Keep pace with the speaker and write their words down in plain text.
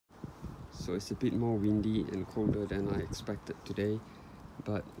so it's a bit more windy and colder than I expected today,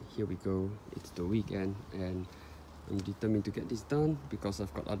 but here we go. It's the weekend and I'm determined to get this done because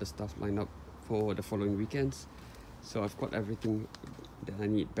I've got other stuff lined up for the following weekends. So I've got everything that I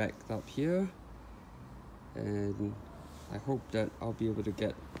need backed up here, and I hope that I'll be able to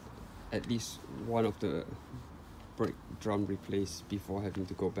get at least one of the brake drum replaced before having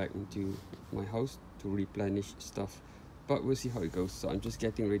to go back into my house to replenish stuff. But we'll see how it goes. So I'm just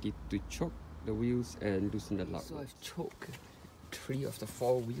getting ready to choke the wheels and loosen the lug. So I've choked 3 of the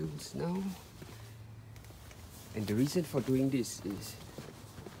 4 wheels now. And the reason for doing this is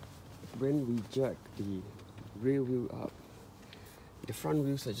when we jack the rear wheel up, the front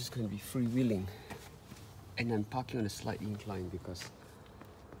wheels are just going to be freewheeling. And I'm parking on a slight incline because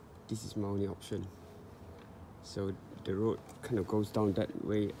this is my only option. So the road kind of goes down that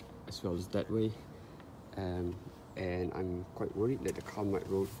way as well as that way. And I'm quite worried that the car might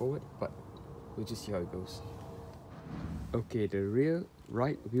roll forward, but we'll just see how it goes. Okay, the rear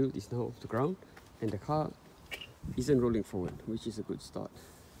right wheel is now off the ground and the car isn't rolling forward, which is a good start.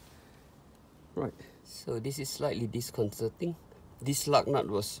 Right, so this is slightly disconcerting. This lug nut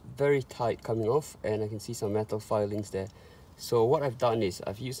was very tight coming off and I can see some metal filings there. So what I've done is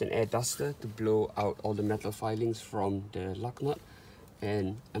I've used an air duster to blow out all the metal filings from the lug nut,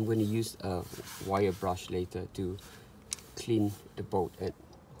 and I'm going to use a wire brush later to clean the bolt, and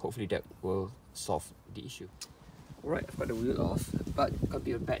hopefully that will solve the issue. Alright, I've got the wheel off, but got a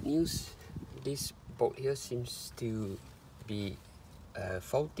bit of bad news. This bolt here seems to be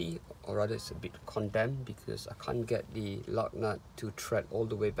faulty, or rather it's a bit condemned because I can't get the lug nut to thread all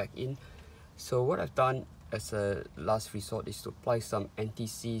the way back in. So what I've done as a last resort is to apply some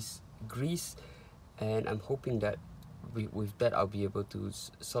anti-seize grease, and I'm hoping that with that I'll be able to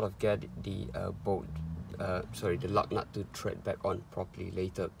sort of get the the lug nut to thread back on properly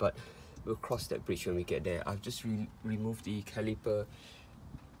later, but we'll cross that bridge when we get there. I've just removed the caliper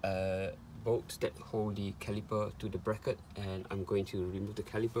bolts that hold the caliper to the bracket, and I'm going to remove the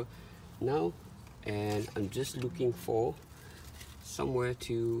caliper now, and I'm just looking for somewhere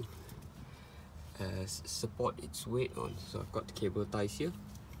to support its weight on. So I've got the cable ties here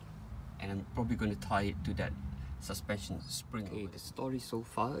and I'm probably going to tie it to that suspension spring. Okay, the story so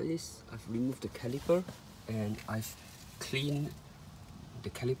far is I've removed the caliper and I've cleaned the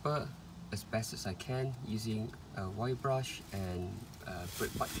caliper as best as I can using a wire brush and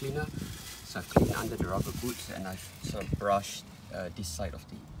brake pad cleaner. So I've cleaned under the rubber boots and I've sort of brushed this side of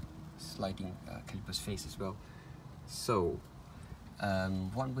the sliding caliper's face as well. So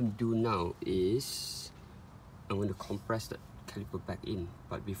what I'm going to do now is I'm going to compress the caliper back in,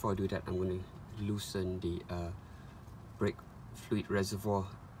 but before I do that I'm going to loosen the brake fluid reservoir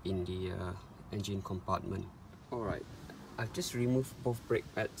in the engine compartment. Alright, I've just removed both brake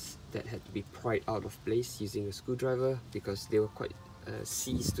pads that had to be pried out of place using a screwdriver because they were quite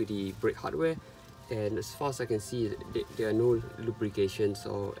seized to the brake hardware, and as far as I can see there are no lubrications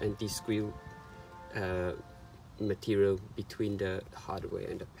or anti-squeal material between the hardware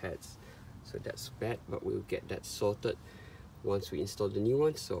and the pads. So that's bad, but we'll get that sorted once we install the new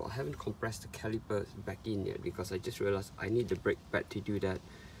one. So I haven't compressed the caliper back in yet because I just realized I need the brake pad to do that,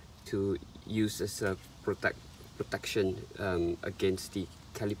 to use as a protection against the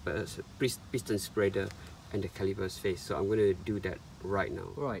caliper's piston spreader and the caliper's face. So I'm going to do that right now.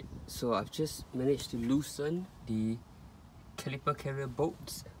 Right, so I've just managed to loosen the caliper carrier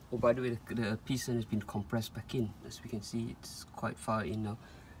bolts. Oh, by the way, the piston has been compressed back in. As we can see, it's quite far in now.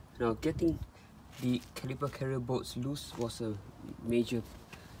 Now, getting the caliper carrier bolts loose was a major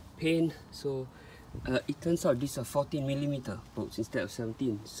pain. So it turns out these are 14mm bolts instead of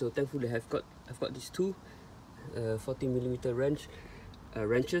 17. So thankfully, I've got these two 14mm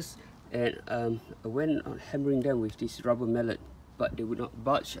wrenches, and I went on hammering them with this rubber mallet, but they would not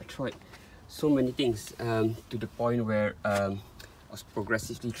budge. I tried so many things to the point where I was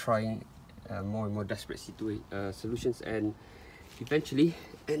progressively trying more and more desperate solutions, and eventually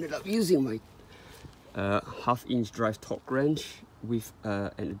ended up using my half-inch drive torque wrench with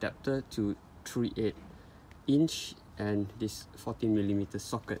an adapter to 3/8" and this 14mm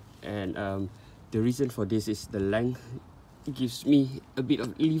socket. And the reason for this is the length gives me a bit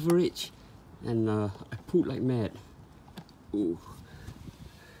of leverage, and I pulled like mad. Ooh.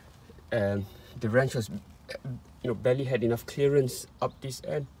 The wrench was barely had enough clearance up this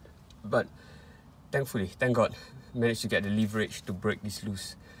end, but thankfully, thank God, managed to get the leverage to break this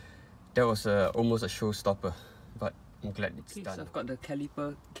loose. That was almost a showstopper, but I'm glad it's done. So I've got the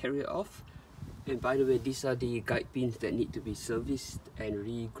caliper carrier off, and by the way, these are the guide pins that need to be serviced and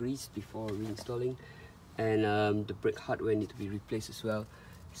re-greased before reinstalling, and the brake hardware need to be replaced as well.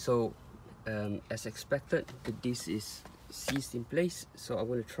 So as expected, the disc is seized in place, so I'm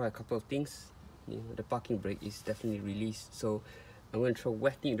going to try a couple of things. You know, the parking brake is definitely released, so I'm going to try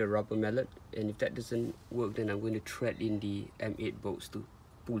whacking the rubber mallet, and if that doesn't work, then I'm going to thread in the M8 bolts to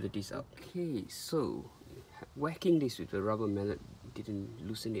pull the disc out. Okay, so whacking this with the rubber mallet didn't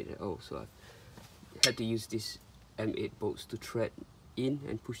loosen it at all, so I've had to use this M8 bolts to thread in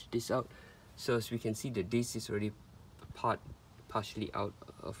and push this out. So as we can see, the disc is already partially out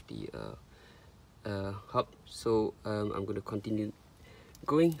of the hub, so I'm going to continue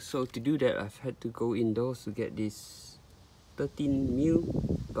going. So to do that, I've had to go indoors to get this 13mm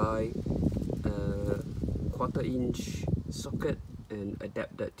by 1/4 inch socket and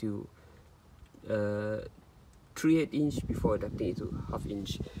adapt that to 3/8 inch before adapting it to 1/2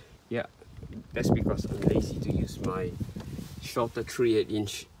 inch. Yeah, that's because I'm lazy to use my shorter 3/8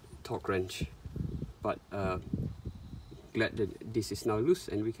 inch torque wrench, but glad that this is now loose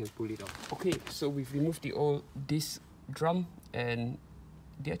and we can pull it off. Okay, so we've removed the old disc drum, and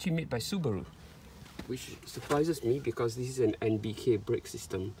they're actually made by Subaru, which surprises me because this is an NBK brake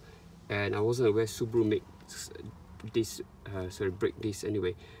system, and I wasn't aware Subaru makes this brake disc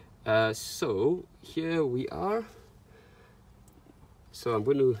anyway. So here we are. So I'm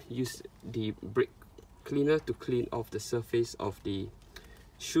going to use the brake cleaner to clean off the surface of the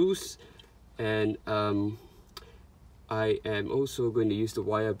shoes, and I am also going to use the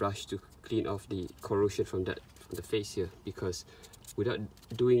wire brush to clean off the corrosion from the face here, because without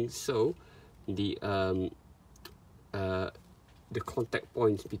doing so, the contact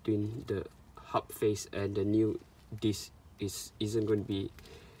points between the hub face and the new disc isn't going to be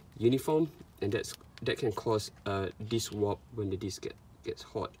uniform, and that can cause a disc warp when the disc gets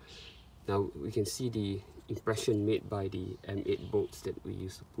hot. Now we can see the impression made by the M8 bolts that we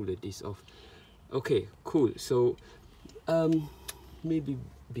use to pull the disc off. Okay, cool. So maybe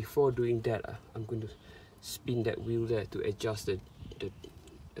before doing that, I'm going to spin that wheel there to adjust the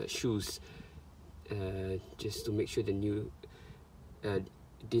shoes, just to make sure the new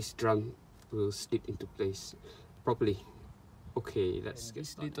disc drum will slip into place properly. Okay, let's get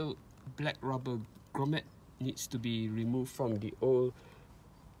started. This little black rubber grommet needs to be removed from the old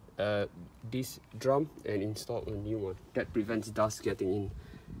disc drum and installed a new one. That prevents dust getting in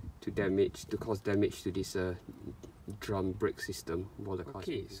to cause damage to this drum brake system while the car.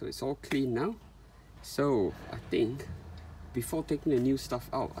 Okay, so it's all clean now. So I think before taking the new stuff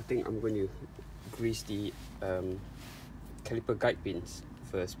out, I think I'm going to grease the caliper guide pins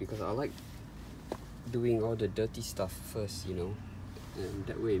first, because I like doing all the dirty stuff first, you know, and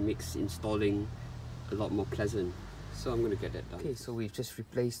that way it makes installing a lot more pleasant. So I'm going to get that done. Okay, so we've just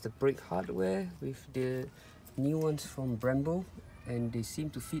replaced the brake hardware with the new ones from Brembo, and they seem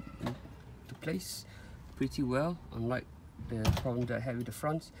to fit into place pretty well, unlike the problem that I had with the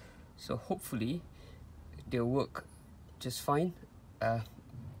fronts. So hopefully they'll work just fine.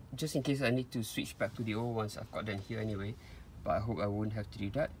 Just in case I need to switch back to the old ones, I've got them here anyway, but I hope I won't have to do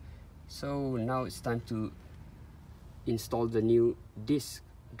that. So now it's time to install the new disc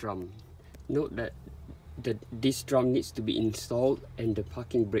drum. Note that the disc drum needs to be installed and the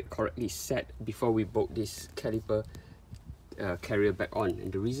parking brake correctly set before we bolt this caliper carrier back on,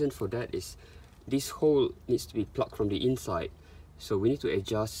 and the reason for that is this hole needs to be plugged from the inside, so we need to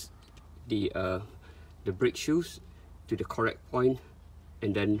adjust the brake shoes to the correct point,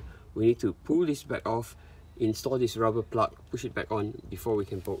 and then we need to pull this back off, install this rubber plug, push it back on before we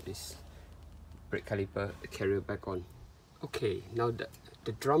can bolt this brake caliper carrier back on. Okay, now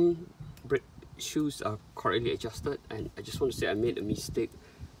the drum brake shoes are correctly adjusted, and I just want to say I made a mistake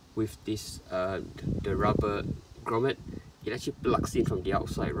with this the rubber grommet. It actually plugs in from the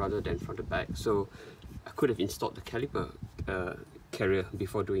outside rather than from the back, so I could have installed the caliper carrier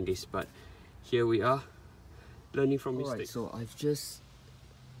before doing this, but here we are, learning from mistakes. Alright, so I've just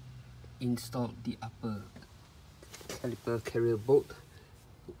installed the upper caliper carrier bolt,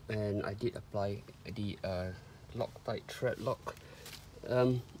 and I did apply the Loctite thread lock.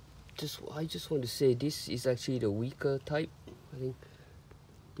 I just want to say this is actually the weaker type. I think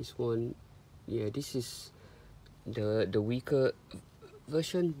this one, yeah, this is the weaker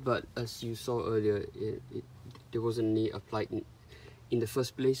version, but as you saw earlier, there wasn't any applied in the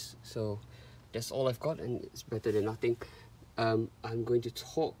first place, so that's all I've got, and it's better than nothing. I'm going to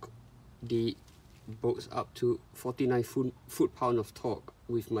torque the bolts up to 49 foot-pound of torque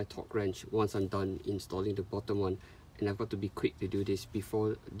with my torque wrench once I'm done installing the bottom one, and I've got to be quick to do this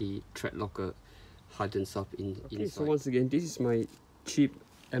before the thread locker hardens up inside. So once again, this is my cheap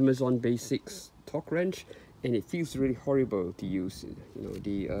Amazon Basics torque wrench, and it feels really horrible to use. You know,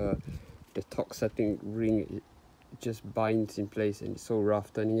 the torque setting ring just binds in place, and it's so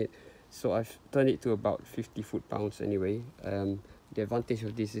rough turning it. So I've turned it to about 50 foot-pounds anyway. The advantage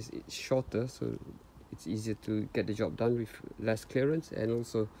of this is it's shorter, so it's easier to get the job done with less clearance, and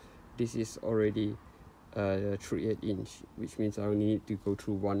also this is already 38-inch, which means I only need to go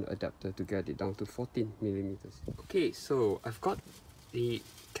through one adapter to get it down to 14 millimeters. Okay, so I've got the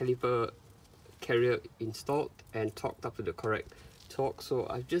caliper carrier installed and torqued up to the correct torque. So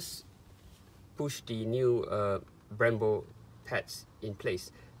I've just pushed the new Brembo pads in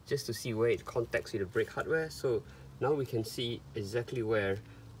place just to see where it contacts with the brake hardware. So now we can see exactly where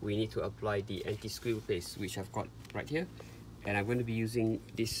we need to apply the anti-squeal paste, which I've got right here, and I'm going to be using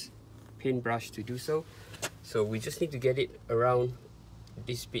this paintbrush to do so. So we just need to get it around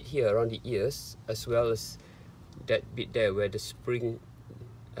this bit here, around the ears, as well as that bit there where the spring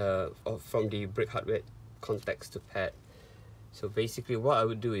from the brake hardware contacts the pad. So basically what I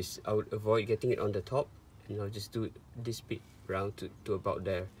would do is I would avoid getting it on the top, and I'll just do this bit round to about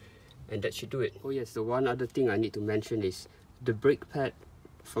there, and that should do it. Oh yes, the one other thing I need to mention is the brake pad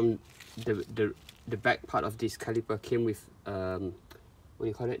from the back part of this caliper came with what do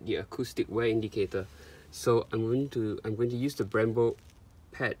you call it, the acoustic wear indicator. So I'm going to use the Brembo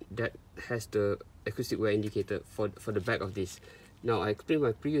pad that has the acoustic wear indicator for the back of this. Now I explained in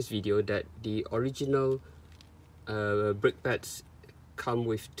my previous video that the original brake pads come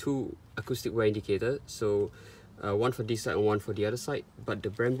with two acoustic wear indicators, so one for this side and one for the other side, but the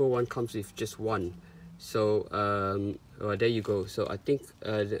Brembo one comes with just one. So well, there you go. So I think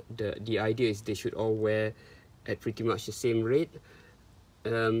the idea is they should all wear at pretty much the same rate.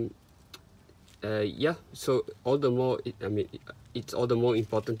 Yeah, so all the more it's all the more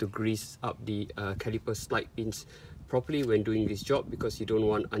important to grease up the caliper slide pins properly when doing this job, because you don't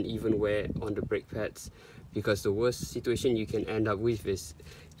want uneven wear on the brake pads, because the worst situation you can end up with is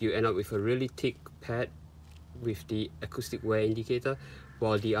you end up with a really thick pad with the acoustic wear indicator,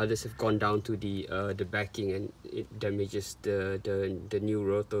 while the others have gone down to the backing, and it damages the new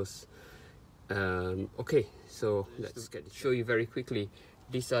rotors. Okay, so let's show you very quickly.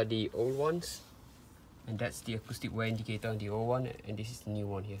 These are the old ones, and that's the acoustic wear indicator on the old one, and this is the new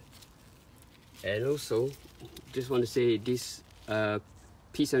one here. And also, just want to say this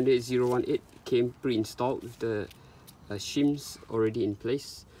P78018 came pre-installed with the shims already in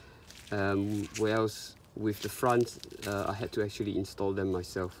place, whereas with the front I had to actually install them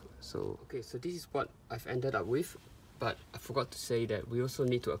myself. So okay, so this is what I've ended up with, but I forgot to say that we also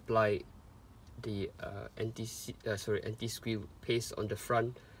need to apply the anti-squeal paste on the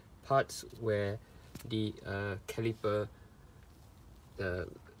front parts where the caliper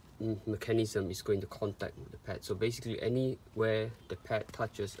mechanism is going to contact the pad. So basically anywhere the pad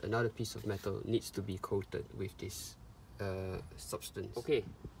touches another piece of metal needs to be coated with this substance. Okay,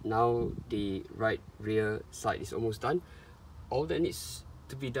 now the right rear side is almost done. All that needs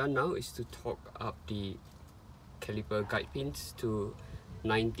to be done now is to torque up the caliper guide pins to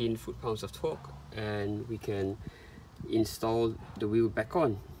 19 foot-pounds of torque, and we can install the wheel back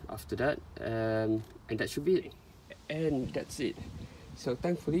on after that, and that should be it. And that's it. So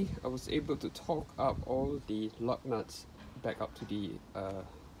thankfully I was able to torque up all the lug nuts back up to the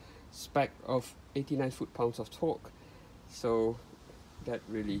spec of 89 foot-pounds of torque. So that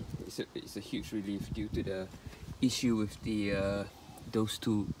really is a huge relief due to the issue with the those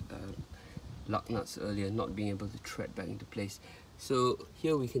two lug nuts earlier not being able to thread back into place. So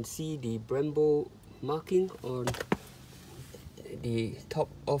here we can see the Brembo marking on the top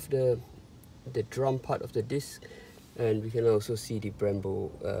of the drum part of the disc, and we can also see the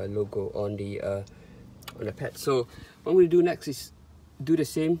Brembo logo on the pad. So what we'll do next is do the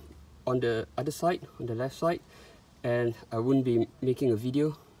same on the other side, on the left side, and I wouldn't be making a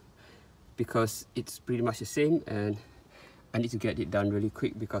video because it's pretty much the same, and I need to get it done really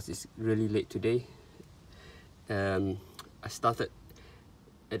quick because it's really late today. I started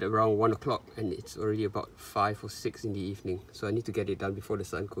at around 1 o'clock and it's already about 5 or 6 in the evening, so I need to get it done before the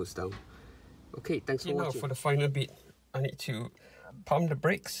sun goes down. Okay, thanks for watching. Now for the final bit, I need to pump the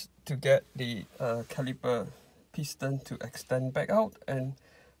brakes to get the caliper piston to extend back out and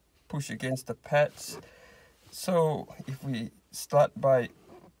push against the pads. So if we start by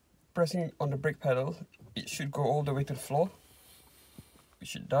pressing on the brake pedal, it should go all the way to the floor,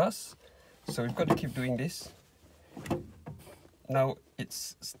 which it does. So we've got to keep doing this. Now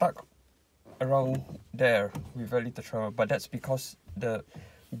it's stuck around there with very little trouble, but that's because the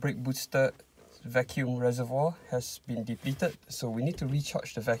brake booster vacuum reservoir has been depleted, so we need to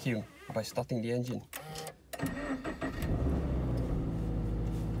recharge the vacuum by starting the engine.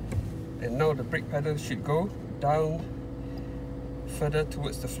 And now the brake pedal should go down further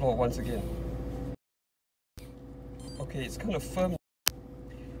towards the floor once again. Okay, it's kind of firm.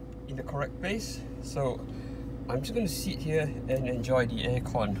 in the correct place. So I'm just going to sit here and enjoy the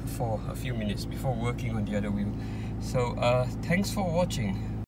aircon for a few minutes before working on the other wheel. So thanks for watching.